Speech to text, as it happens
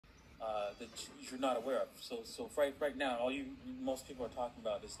that you're not aware of. So right now, most people are talking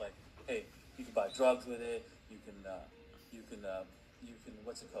about is like, hey, you can buy drugs with it. You can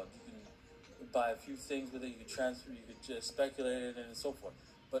what's it called? You can buy a few things with it. You can transfer. You could just speculate it and so forth.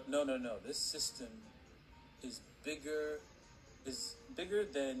 But no. This system is bigger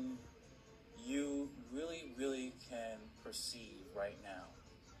than you really can perceive right now.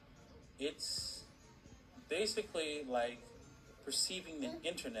 It's basically like perceiving the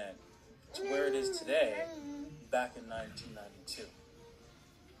internet to where it is today back in 1992.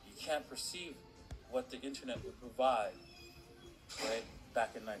 You can't perceive what the internet would provide, right,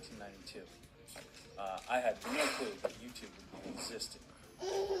 back in 1992. I had no clue that YouTube existed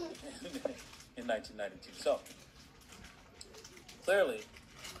in 1992. So, clearly,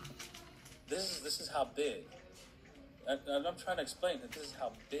 this is how big, and I'm trying to explain that this is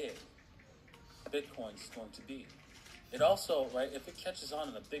how big Bitcoin is going to be. It also, right, if it catches on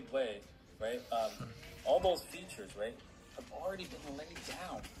in a big way, right, all those features, right, have already been laid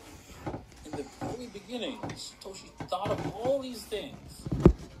down. In the early beginning, Satoshi thought of all these things,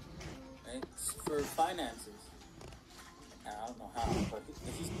 right, for finances. I don't know how, but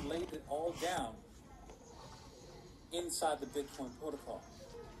he's laid it all down inside the Bitcoin protocol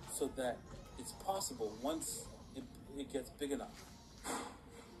so that it's possible once it gets big enough.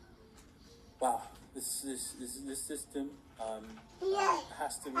 Wow, this system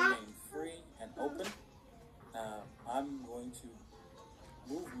has to remain free and open. I'm going to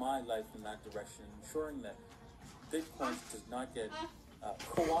move my life in that direction, ensuring that Bitcoin does not get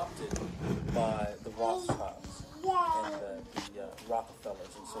co-opted by the Rothschilds and the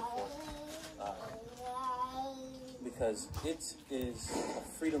Rockefellers and so forth, because it is a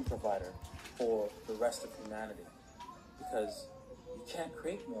freedom provider for the rest of humanity, because you can't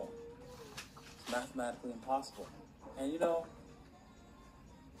create more. It's mathematically impossible. And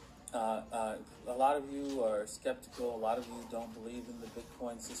a lot of you are skeptical, a lot of you don't believe in the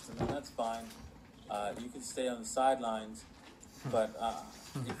Bitcoin system, and that's fine. You can stay on the sidelines, but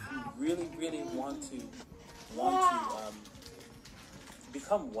if you really want to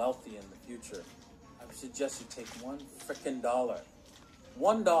become wealthy in the future, I would suggest you take $1 frickin'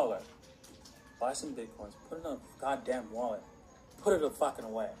 $1, buy some Bitcoins, put it in a goddamn wallet, put it fucking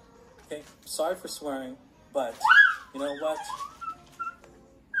away. Okay, sorry for swearing, but you know what?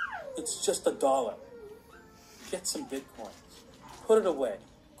 It's just $1. Get some Bitcoins, put it away.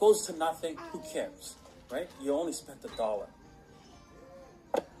 Goes to nothing. Who cares, right? You only spent $1,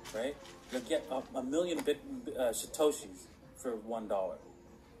 right? You'll get a million satoshis for $1,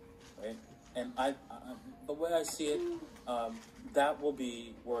 right? And the way I see it, that will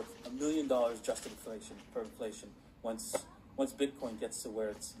be worth $1 million just for inflation once Bitcoin gets to where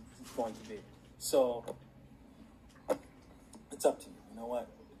it's going to be. So it's up to you. You know what?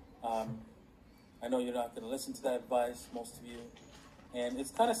 I know you're not going to listen to that advice, most of you, and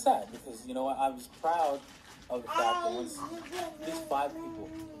it's kind of sad because I was proud of the fact that once these 5 people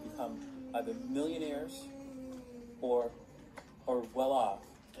become either millionaires or well off,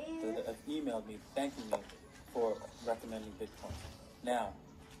 that have emailed me thanking me for recommending Bitcoin. Now,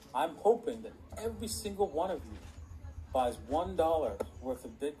 I'm hoping that every single one of you buys $1 worth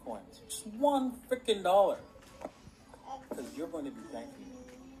of Bitcoins, just $1 frickin' dollar, because you're going to be thanking me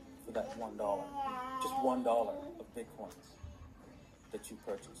for that $1, just $1 of Bitcoins that you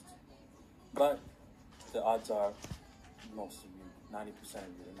purchased. But the odds are most of you, 90%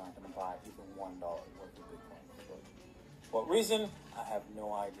 of you, are not going to buy even $1 worth of Bitcoin. For what reason? I have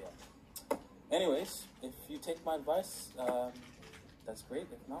no idea. Anyways, if you take my advice, that's great.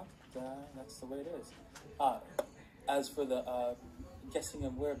 If not, that's the way it is. As for the guessing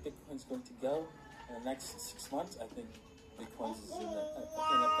of where Bitcoin's going to go in the next 6 months, I think Bitcoin is in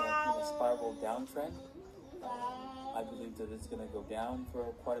a spiral downtrend. I believe that it's going to go down for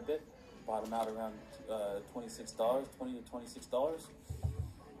quite a bit, bottom out around $26, $20 to $26,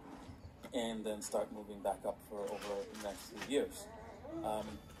 and then start moving back up for over the next few years.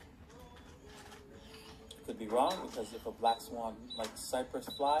 Could be wrong, because if a black swan like Cyprus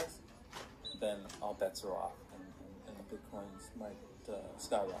flies, then all bets are off, and Bitcoins might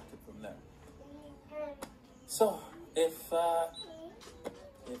skyrocket from there. So, if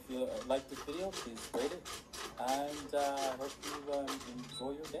you like this video, please rate it, and I hope you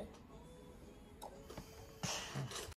enjoy your day.